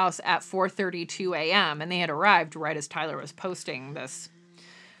Hadley house at 4:32 a.m. and they had arrived right as Tyler was posting this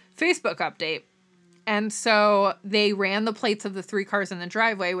Facebook update. And so they ran the plates of the 3 cars in the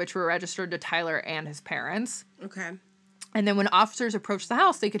driveway, which were registered to Tyler and his parents. Okay. And then when officers approached the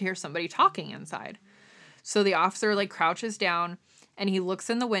house, they could hear somebody talking inside. So the officer like crouches down and he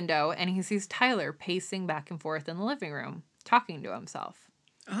looks in the window and he sees Tyler pacing back and forth in the living room, talking to himself.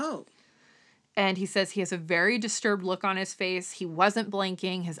 Oh. And he says he has a very disturbed look on his face. He wasn't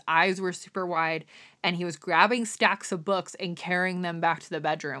blinking. His eyes were super wide. And he was grabbing stacks of books and carrying them back to the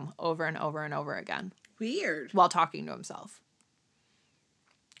bedroom over and over and over again. Weird. While talking to himself.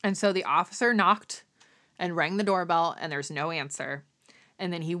 And so the officer knocked and rang the doorbell, and there's no answer.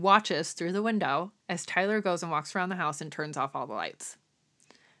 And then he watches through the window as Tyler goes and walks around the house and turns off all the lights.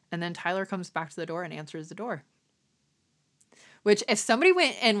 And then Tyler comes back to the door and answers the door. Which, if somebody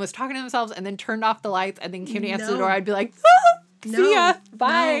went and was talking to themselves and then turned off the lights and then came to answer the door, I'd be like, see ya,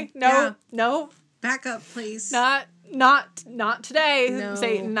 bye. No. Back up, please. Not today. No.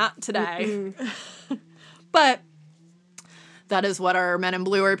 Say, not today. But that is what our men in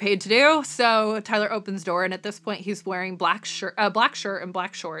blue are paid to do. So Tyler opens door, and at this point, he's wearing black shirt and black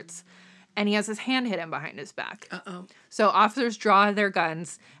shorts, and he has his hand hidden behind his back. Uh-oh. So officers draw their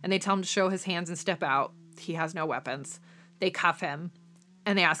guns, and they tell him to show his hands and step out. He has no weapons. They cuff him,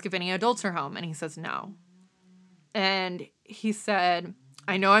 and they ask if any adults are home, and he says no. And he said,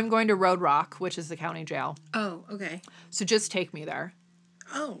 I know I'm going to Road Rock, which is the county jail. Oh, okay. So just take me there.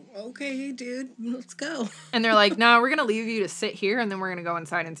 Oh, okay, dude. Let's go. And they're like, no, we're going to leave you to sit here, and then we're going to go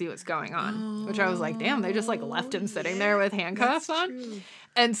inside and see what's going on. Which I was like, damn, they just like left him sitting there with handcuffs on. True.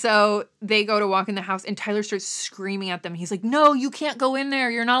 And so they go to walk in the house, and Tyler starts screaming at them. He's like, no, you can't go in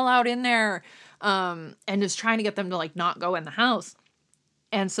there. You're not allowed in there. And is trying to get them to like not go in the house.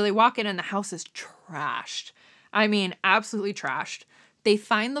 And so they walk in and the house is trashed. I mean, absolutely trashed. They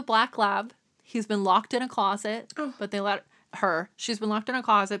find the black lab. He's been locked in a closet, but they let her. She's been locked in a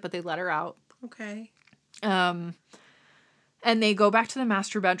closet, but they let her out. Okay. And they go back to the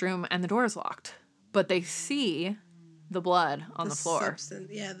master bedroom and the door is locked. But they see the blood on the floor. Substance.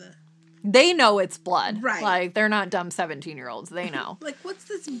 Yeah, They know it's blood. Right. Like, they're not dumb 17-year-olds. They know. Like, what's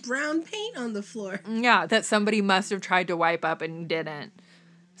this brown paint on the floor? Yeah, that somebody must have tried to wipe up and didn't.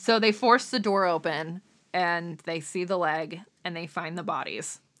 So they force the door open, and they see the leg, and they find the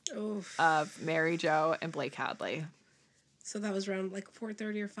bodies of Mary Jo and Blake Hadley. So that was around like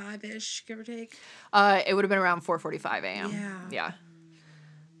 4:30 or 5-ish, give or take? It would have been around 4:45 a.m. Yeah.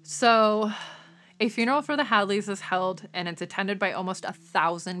 So a funeral for the Hadleys is held, and it's attended by almost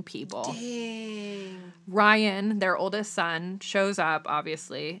 1,000 people. Dang. Ryan, their oldest son, shows up,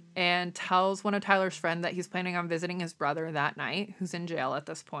 obviously, and tells one of Tyler's friends that he's planning on visiting his brother that night, who's in jail at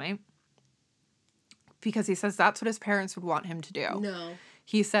this point. Because he says that's what his parents would want him to do. No.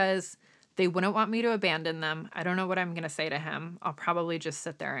 He says, they wouldn't want me to abandon them. I don't know what I'm going to say to him. I'll probably just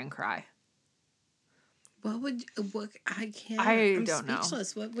sit there and cry. I can't. I'm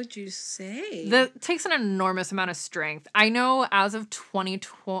speechless. What would you say? That takes an enormous amount of strength. I know as of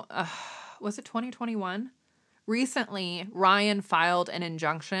 2020, was it 2021? Recently, Ryan filed an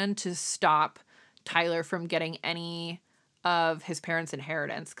injunction to stop Tyler from getting any of his parents'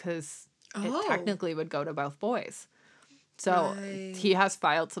 inheritance because it technically would go to both boys. So he has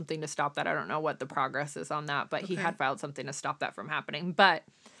filed something to stop that. I don't know what the progress is on that, but he had filed something to stop that from happening. But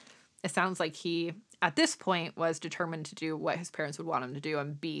it sounds like he, at this point, was determined to do what his parents would want him to do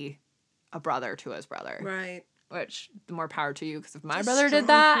and be a brother to his brother. Right. Which, the more power to you, because if my brother did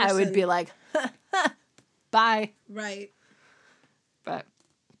that, I would be like, bye. Right. But,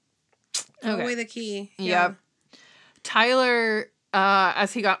 throw away the key. Yep. Tyler,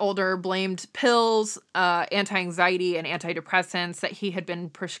 as he got older, blamed pills, anti-anxiety, and antidepressants that he had been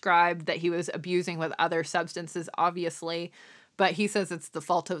prescribed that he was abusing with other substances, obviously. But he says it's the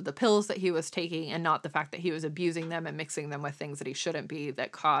fault of the pills that he was taking and not the fact that he was abusing them and mixing them with things that he shouldn't be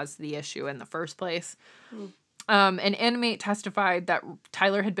that caused the issue in the first place. An inmate testified that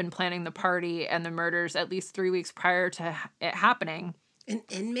Tyler had been planning the party and the murders at least 3 weeks prior to it happening. An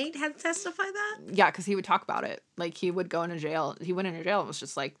inmate had testified that? Yeah, because he would talk about it. Like, he would go into jail. He went into jail and was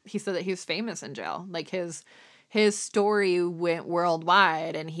just like, he said that he was famous in jail. Like, his story went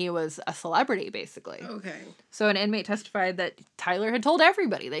worldwide and he was a celebrity, basically. Okay. So an inmate testified that Tyler had told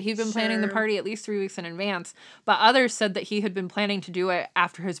everybody that he'd been planning the party at least 3 weeks in advance, but others said that he had been planning to do it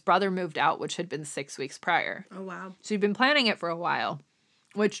after his brother moved out, which had been 6 weeks prior. Oh, wow. So he'd been planning it for a while,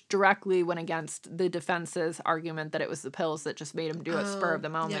 which directly went against the defense's argument that it was the pills that just made him do it spur of the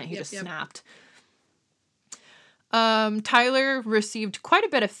moment. He just snapped. Tyler received quite a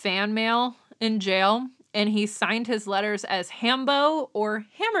bit of fan mail in jail, and he signed his letters as Hambo or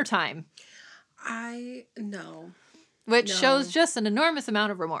Hammer Time. Which shows just an enormous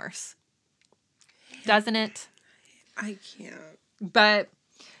amount of remorse. Doesn't it? I can't. But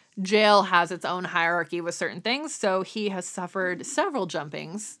jail has its own hierarchy with certain things, so he has suffered several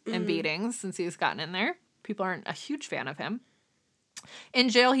jumpings and beatings since he's gotten in there. People aren't a huge fan of him. In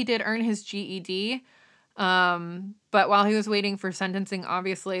jail, he did earn his GED, but while he was waiting for sentencing,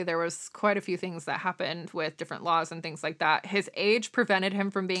 obviously, there was quite a few things that happened with different laws and things like that. His age prevented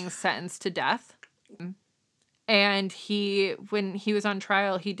him from being sentenced to death. And when he was on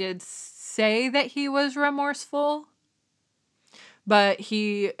trial, he did say that he was remorseful, but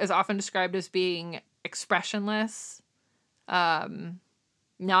he is often described as being expressionless, not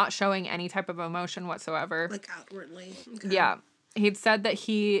showing any type of emotion whatsoever. Like outwardly. Okay. Yeah. He'd said that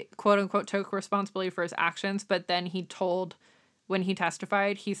he, quote unquote, took responsibility for his actions, but then when he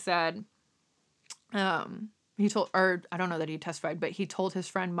testified, he said, or I don't know that he testified, but he told his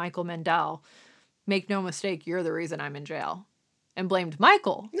friend Michael Mendel, make no mistake, you're the reason I'm in jail. And blamed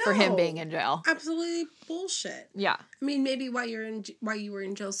Michael for him being in jail. Absolutely bullshit. Yeah. I mean, maybe why you were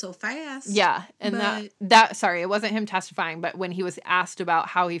in jail so fast. Yeah. And that sorry, it wasn't him testifying, but when he was asked about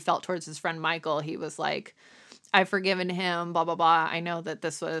how he felt towards his friend Michael, he was like, I've forgiven him, blah, blah, blah. I know that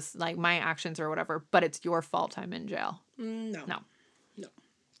this was like my actions or whatever, but it's your fault I'm in jail. No.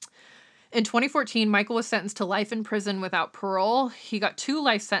 In 2014, Michael was sentenced to life in prison without parole. He got 2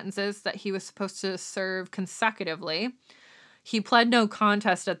 life sentences that he was supposed to serve consecutively. He pled no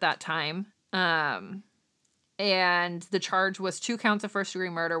contest at that time. And the charge was 2 counts of first-degree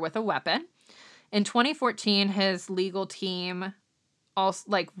murder with a weapon. In 2014, his legal team, also,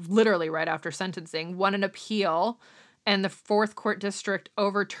 like literally right after sentencing, won an appeal, and the 4th Court District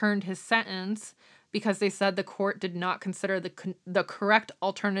overturned his sentence because they said the court did not consider the correct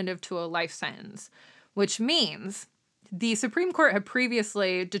alternative to a life sentence, which means the Supreme Court had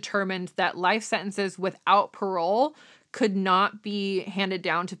previously determined that life sentences without parole could not be handed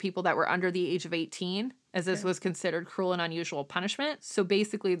down to people that were under the age of 18, as this was considered cruel and unusual punishment. So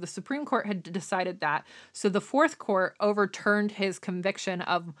basically, the Supreme Court had decided that. So the 4th Court overturned his conviction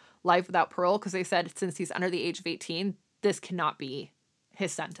of life without parole because they said since he's under the age of 18, this cannot be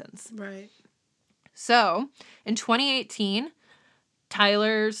his sentence. Right. So in 2018,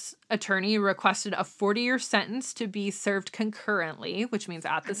 Tyler's attorney requested a 40-year sentence to be served concurrently, which means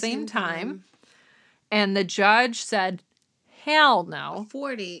at the same time. And the judge said, hell no.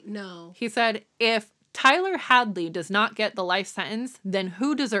 40, no. He said, if Tyler Hadley does not get the life sentence, then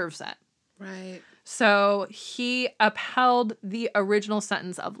who deserves it? Right. So he upheld the original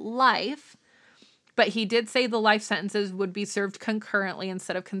sentence of life, but he did say the life sentences would be served concurrently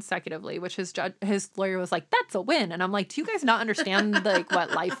instead of consecutively, which his lawyer was like, that's a win. And I'm like, do you guys not understand like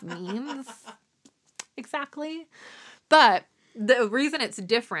what life means exactly? But the reason it's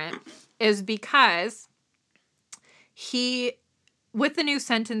different is because he with the new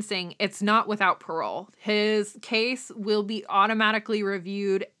sentencing, it's not without parole. His case will be automatically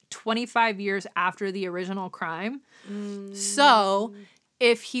reviewed 25 years after the original crime. So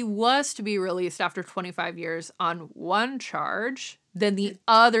if he was to be released after 25 years on one charge, then the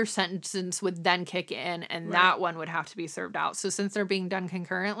other sentence would then kick in, and that one would have to be served out. So since they're being done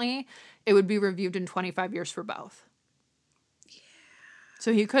concurrently, it would be reviewed in 25 years for both. Yeah.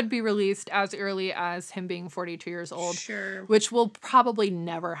 So he could be released as early as him being 42 years old. Sure. Which will probably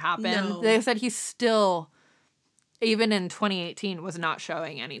never happen. No. They said he's still, even in 2018, was not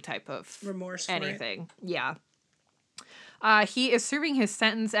showing any type of remorse for anything. Yeah. He is serving his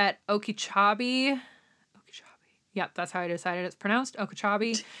sentence at Okeechobee. Yep, that's how I decided it's pronounced.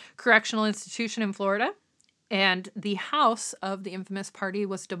 Okeechobee Correctional Institution in Florida. And the house of the infamous party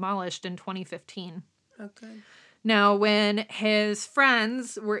was demolished in 2015. Okay. Now, when his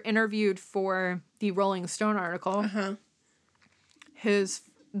friends were interviewed for the Rolling Stone article,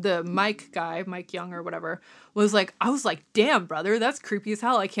 the Mike guy, Mike Young or whatever, was like, I was like, damn, brother, that's creepy as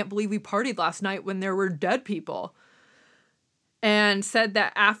hell. I can't believe we partied last night when there were dead people. And said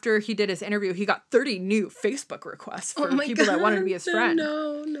that after he did his interview, he got 30 new Facebook requests for people that wanted to be his friend.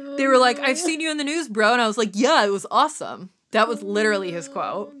 No. They were like, I've seen you in the news, bro. And I was like, yeah, it was awesome. That was literally his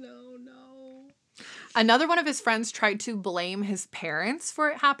quote. No. Another one of his friends tried to blame his parents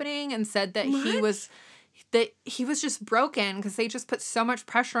for it happening and said that he was just broken because they just put so much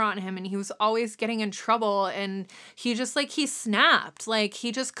pressure on him and he was always getting in trouble and he just he snapped. Like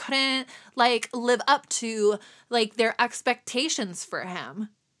he just couldn't live up to their expectations for him.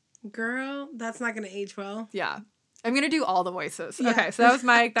 Girl, that's not going to age well. Yeah. I'm going to do all the voices. Yeah. Okay, so that was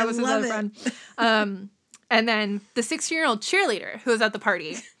Mike. That was his other it. friend. And then the 16-year-old cheerleader who was at the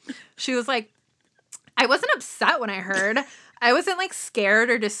party, she was like, I wasn't upset when I heard. I wasn't scared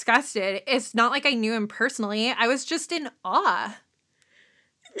or disgusted. It's not like I knew him personally. I was just in awe.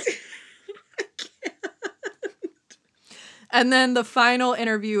 And then the final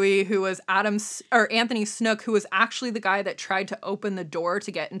interviewee, who was Anthony Snook, who was actually the guy that tried to open the door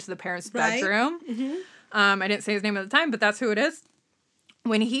to get into the parents' bedroom. Mm-hmm. I didn't say his name at the time, but that's who it is.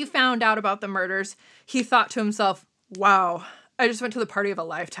 When he found out about the murders, he thought to himself, wow, I just went to the party of a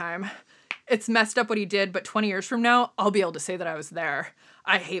lifetime. It's messed up what he did, but 20 years from now, I'll be able to say that I was there.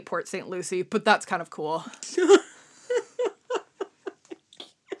 I hate Port St. Lucie, but that's kind of cool.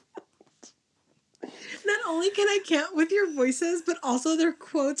 Not only can I count with your voices, but also their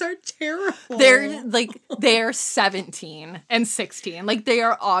quotes are terrible. They're 17 and 16. They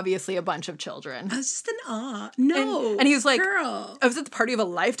are obviously a bunch of children. I was just in awe. No. And he was like, girl, I was at the party of a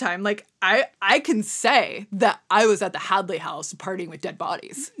lifetime. I can say that I was at the Hadley house partying with dead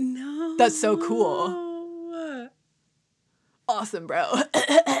bodies. No. That's so cool. Awesome, bro.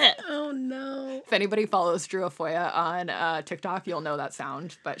 Oh, no. If anybody follows Drew Afoya on TikTok, you'll know that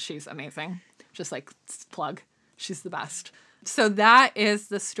sound, but she's amazing. Just plug. She's the best. So that is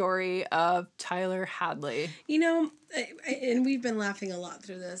the story of Tyler Hadley. And we've been laughing a lot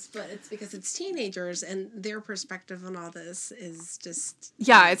through this, but it's because it's teenagers and their perspective on all this is just...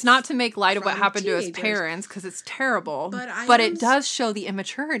 Yeah, it's not to make light of what happened to his parents because it's terrible, but it does show the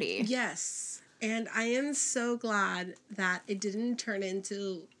immaturity. Yes. And I am so glad that it didn't turn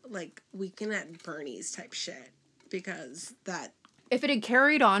into Weekend at Bernie's type shit because that... If it had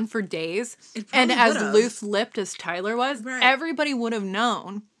carried on for days, and as loose-lipped as Tyler was, everybody would have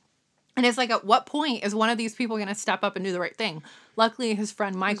known. And it's at what point is one of these people going to step up and do the right thing? Luckily, his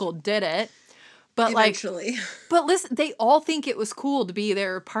friend Michael did it. But eventually. But listen, they all think it was cool to be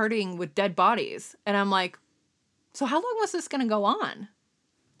there partying with dead bodies. And I'm like, so how long was this going to go on?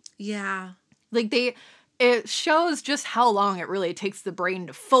 Yeah. It shows just how long it really takes the brain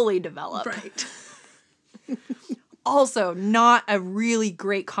to fully develop. Right. Also, not a really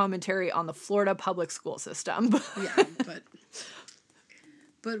great commentary on the Florida public school system. Yeah,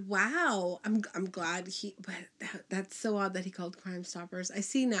 but wow, I'm glad that's so odd that he called Crime Stoppers. I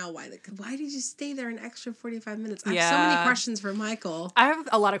see now why did you stay there an extra 45 minutes? I have so many questions for Michael. I have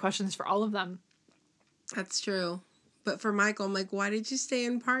a lot of questions for all of them. That's true. But for Michael, I'm like, why did you stay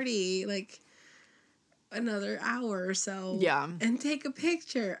and party another hour or so? Yeah. And take a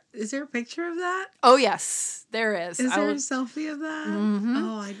picture. Is there a picture of that? Oh, yes, there is. Is there a selfie of that? Mm-hmm.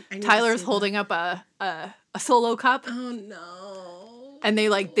 Oh, I need Tyler's to see holding up a solo cup. Oh, no. And they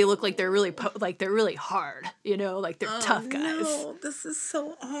look like they're really they're really hard, they're tough guys. No, this is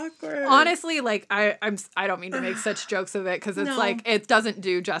so awkward. Honestly, I don't mean to make such jokes of it because it's it doesn't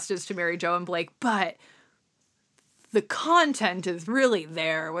do justice to Mary Jo and Blake, but the content is really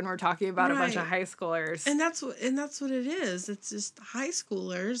there when we're talking about a bunch of high schoolers. And that's what it is. It's just high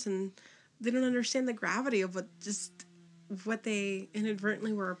schoolers and they don't understand the gravity of what just what they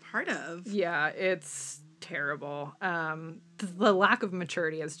inadvertently were a part of. Yeah, it's terrible. The lack of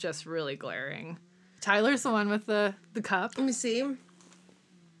maturity is just really glaring. Tyler's the one with the cup. Let me see.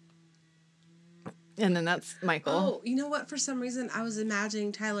 And then that's Michael. Oh, you know what? For some reason, I was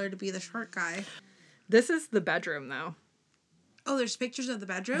imagining Tyler to be the short guy. This is the bedroom, though. Oh, there's pictures of the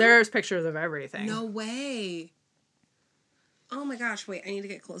bedroom? There's pictures of everything. No way. Oh my gosh, wait, I need to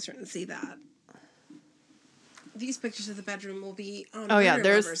get closer and see that. These pictures of the bedroom will be on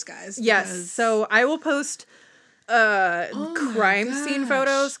Murder Lovers, guys. Yes, so I will post crime scene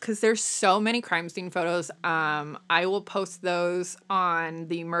photos because there's so many crime scene photos. I will post those on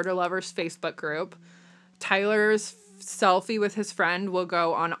the Murder Lovers Facebook group. Tyler's selfie with his friend will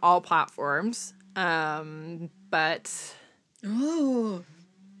go on all platforms. But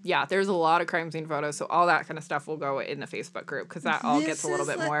yeah, there's a lot of crime scene photos, so all that kind of stuff will go in the Facebook group because that all gets a little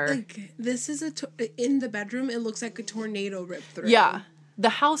bit more. Like, this is in the bedroom. It looks like a tornado ripped through. Yeah, the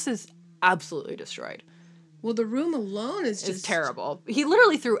house is absolutely destroyed. Well, the room alone is just terrible. He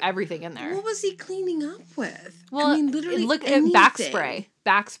literally threw everything in there. What was he cleaning up with? Well, I mean, literally, look at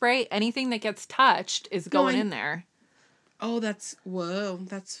back spray. Anything that gets touched is going in there. Oh, that's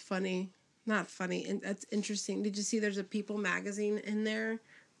funny. Not funny, and that's interesting. Did you see? There's a People magazine in there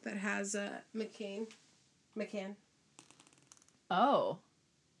that has McCann. Oh,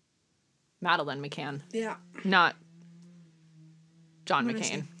 Madeleine McCann. Yeah. Not John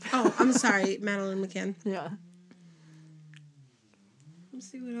McCain. Oh, I'm sorry, Madeleine McCann. Yeah. Let's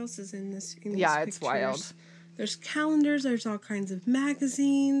see what else is in this. It's wild. There's calendars. There's all kinds of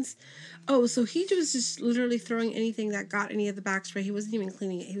magazines. Oh, so he was just literally throwing anything that got any of the back spray. He wasn't even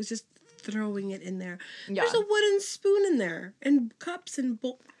cleaning it. He was just throwing it in there. Yeah. There's a wooden spoon in there and cups and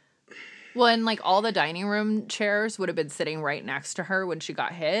Well, and like all the dining room chairs would have been sitting right next to her when she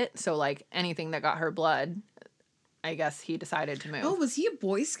got hit. So like anything that got her blood, I guess he decided to move. Oh, was he a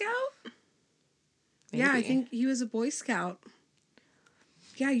Boy Scout? Maybe. Yeah, I think he was a Boy Scout.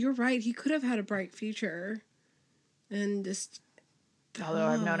 Yeah, you're right. He could have had a bright future. And just... Although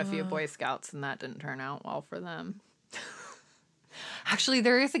I've known a few Boy Scouts and that didn't turn out well for them. Actually,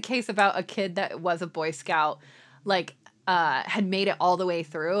 there is a case about a kid that was a Boy Scout, like, had made it all the way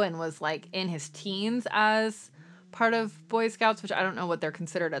through and was, like, in his teens as part of Boy Scouts, which I don't know what they're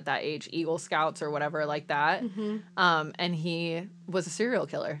considered at that age, Eagle Scouts or whatever like that. Mm-hmm. And he was a serial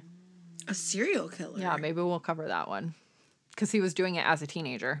killer. A serial killer? Yeah, maybe we'll cover that one. Because he was doing it as a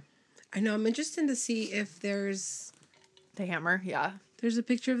teenager. I know. I'm interested to see if there's... The hammer, yeah. There's a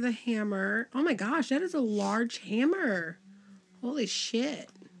picture of the hammer. Oh my gosh, that is a large hammer. Holy shit.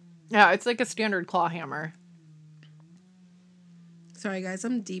 Yeah, it's like a standard claw hammer. Sorry, guys.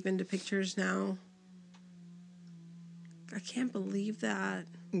 I'm deep into pictures now. I can't believe that.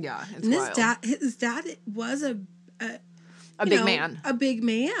 Yeah, it's wild. His dad was a big man. A big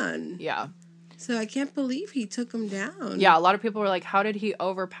man. Yeah. So I can't believe he took him down. Yeah, a lot of people were like, how did he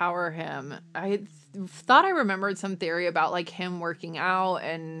overpower him? I thought I remembered some theory about like him working out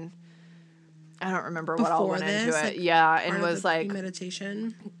and... I don't remember what all went into it. Like, yeah, and was like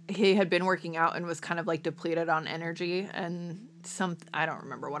meditation. He had been working out and was kind of like depleted on energy and I don't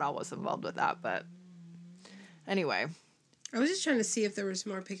remember what all was involved with that, but anyway. I was just trying to see if there was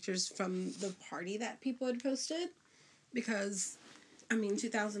more pictures from the party that people had posted because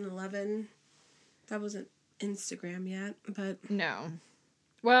 2011 that wasn't Instagram yet, but no.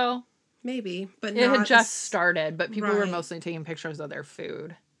 Well, maybe, but it had just started, but people were mostly taking pictures of their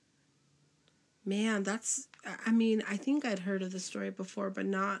food. Man, I think I'd heard of the story before, but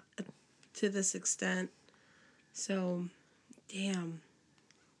not to this extent. So, damn.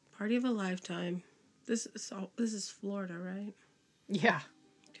 Party of a lifetime. This is Florida, right? Yeah.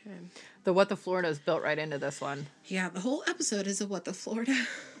 Okay. The What the Florida is built right into this one. Yeah, the whole episode is a What the Florida.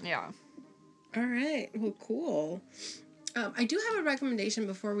 Yeah. All right. Well, cool. I do have a recommendation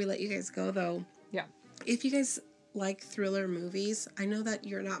before we let you guys go, though. Yeah. If you guys like thriller movies, I know that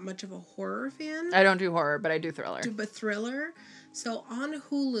you're not much of a horror fan. I don't do horror, but I do thriller. But thriller. So on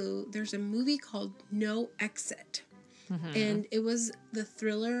Hulu, there's a movie called No Exit. Mm-hmm. And it was the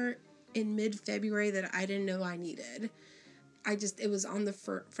thriller in mid-February that I didn't know I needed. It was on the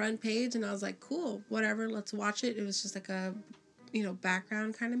front page and I was like, cool, whatever, let's watch it. It was just like a,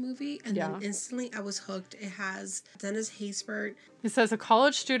 background kind of movie. And then instantly I was hooked. It has Dennis Haysbert. It says a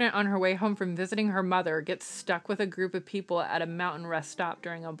college student on her way home from visiting her mother gets stuck with a group of people at a mountain rest stop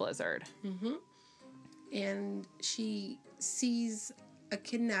during a blizzard. Mm-hmm. And she sees a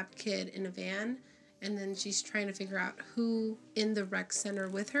kidnapped kid in a van. And then she's trying to figure out who in the rec center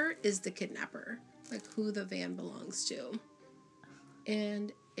with her is the kidnapper. Like who the van belongs to.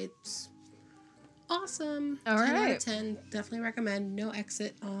 And it's awesome. All 10 out of right. 10. Definitely recommend No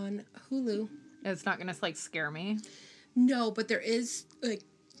Exit on Hulu. It's not gonna like scare me. No, but there is like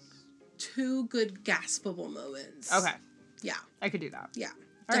 2 good gaspable moments. Okay. Yeah. I could do that. Yeah.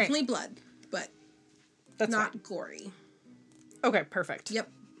 All Definitely blood, but That's not fine. gory. Okay, perfect. Yep.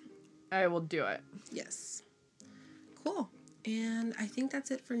 I will do it. Yes. Cool. And I think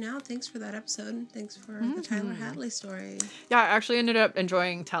that's it for now. Thanks for that episode. Thanks for the Tyler Hadley story. Yeah, I actually ended up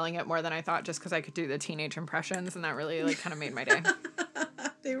enjoying telling it more than I thought just because I could do the teenage impressions and that really like kind of made my day.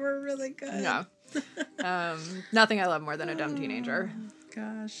 They were really good. Yeah. Nothing I love more than a dumb teenager.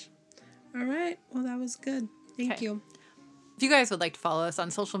 Gosh. All right. Well, that was good. Thank Okay. you. If you guys would like to follow us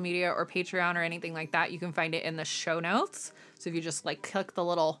on social media or Patreon or anything like that, you can find it in the show notes. So if you just like click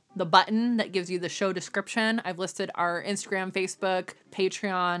the button that gives you the show description, I've listed our Instagram, Facebook,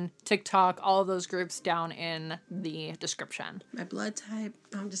 Patreon, TikTok, all of those groups down in the description. My blood type.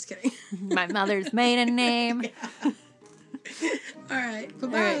 No, I'm just kidding. My mother's maiden name. All right.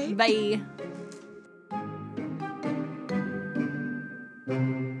 Bye-bye. All right,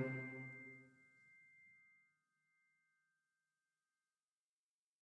 bye.